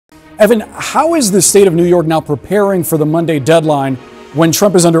Evan, how is the state of New York now preparing for the Monday deadline when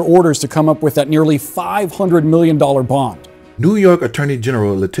Trump is under orders to come up with that nearly $500 million bond? New York Attorney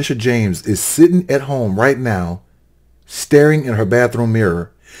General Letitia James is sitting at home right now, staring in her bathroom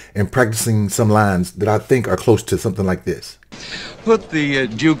mirror and practicing some lines that I think are close to something like this. Put the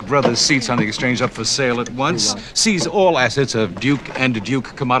Duke brothers' seats on the exchange up for sale at once. Seize all assets of Duke and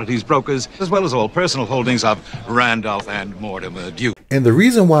Duke Commodities Brokers, as well as all personal holdings of Randolph and Mortimer Duke. And the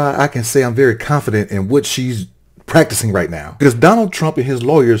reason why I can say I'm very confident in what she's practicing right now, because Donald Trump and his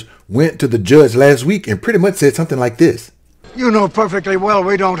lawyers went to the judge last week and pretty much said something like this. You know perfectly well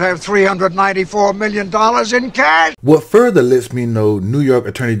we don't have $394 million in cash. What further lets me know New York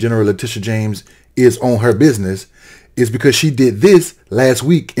Attorney General Letitia James is on her business is because she did this last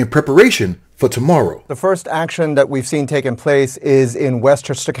week in preparation for tomorrow. The first action that we've seen taking place is in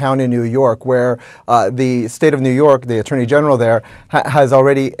Westchester County, New York, where the state of New York, the Attorney General there, has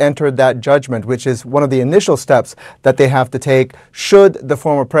already entered that judgment, which is one of the initial steps that they have to take should the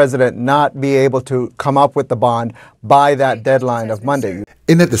former president not be able to come up with the bond by that deadline of Monday.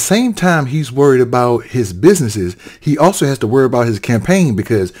 And at the same time he's worried about his businesses, he also has to worry about his campaign,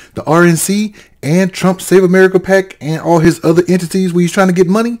 because the RNC and Trump Save America PAC and all his other entities where he's trying to get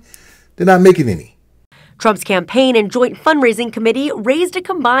money, they're not making any. Trump's campaign and joint fundraising committee raised a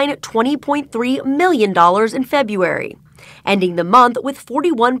combined $20.3 million in February, ending the month with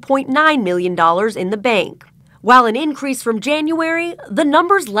 $41.9 million in the bank. While an increase from January, the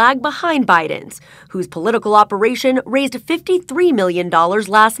numbers lag behind Biden's, whose political operation raised $53 million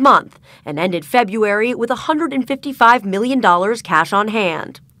last month and ended February with $155 million cash on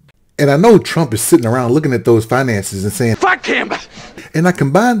hand. And I know Trump is sitting around looking at those finances and saying, "Fuck him!" And I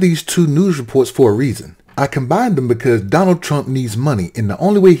combined these two news reports for a reason. I combined them because Donald Trump needs money, and the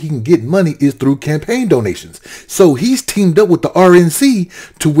only way he can get money is through campaign donations. So he's teamed up with the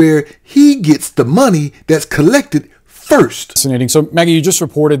RNC to where he gets the money that's collected first. Fascinating. So, Maggie, you just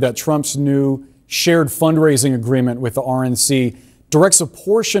reported that Trump's new shared fundraising agreement with the RNC directs a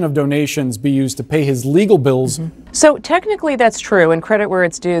portion of donations be used to pay his legal bills. So technically that's true, and credit where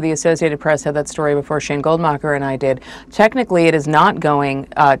it's due. The Associated Press had that story before Shane Goldmacher and I did. Technically it is not going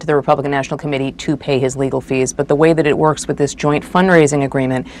to the Republican National Committee to pay his legal fees, but the way that it works with this joint fundraising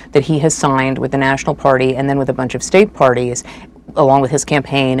agreement that he has signed with the National Party and then with a bunch of state parties, along with his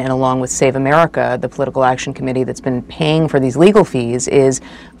campaign and along with Save America, the political action committee that's been paying for these legal fees, is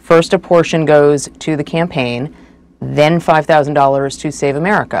first a portion goes to the campaign, then $5,000 to Save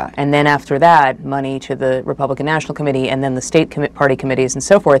America, and then after that, money to the Republican National Committee and then the state party committees and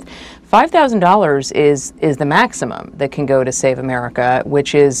so forth. $5,000 is the maximum that can go to Save America,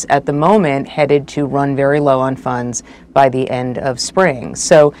 which is at the moment headed to run very low on funds by the end of spring.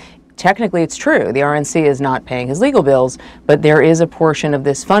 So technically it's true, the RNC is not paying his legal bills, but there is a portion of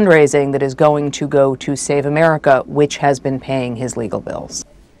this fundraising that is going to go to Save America, which has been paying his legal bills.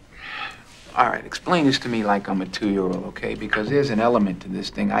 All right, explain this to me like I'm a 2-year-old, okay? Because there's an element to this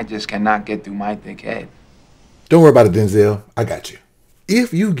thing I just cannot get through my thick head. Don't worry about it, Denzel. I got you.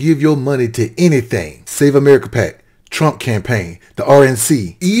 If you give your money to anything, Save America PAC, Trump campaign, the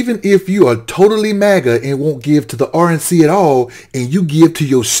RNC, even if you are totally MAGA and won't give to the RNC at all, and you give to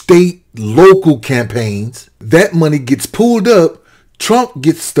your state, local campaigns, that money gets pooled up. Trump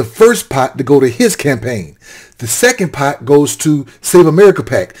gets the first pot to go to his campaign. The second pot goes to Save America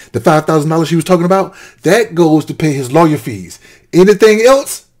PAC. The $5,000 she was talking about, that goes to pay his lawyer fees. Anything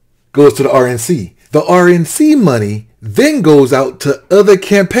else goes to the RNC. The RNC money then goes out to other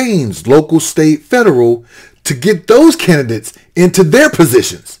campaigns, local, state, federal, to get those candidates into their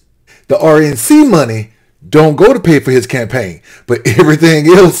positions. The RNC money don't go to pay for his campaign, but everything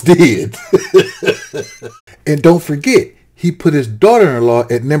else did. And don't forget, he put his daughter-in-law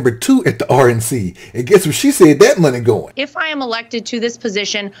at number 2 at the RNC. And guess where she said that money going? If I am elected to this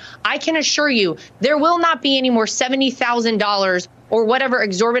position, I can assure you there will not be any more $70,000 or whatever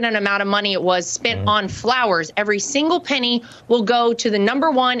exorbitant amount of money it was spent on flowers. Every single penny will go to the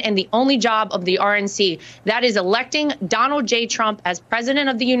 #1 and the only job of the RNC. That is electing Donald J. Trump as president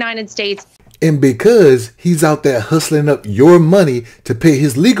of the United States. And because he's out there hustling up your money to pay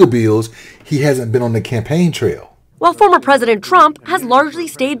his legal bills, he hasn't been on the campaign trail. While former President Trump has largely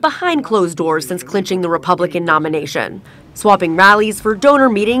stayed behind closed doors since clinching the Republican nomination, swapping rallies for donor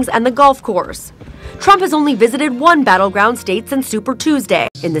meetings and the golf course. Trump has only visited one battleground state since Super Tuesday.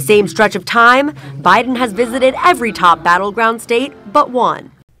 In the same stretch of time, Biden has visited every top battleground state but one.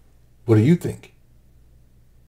 What do you think?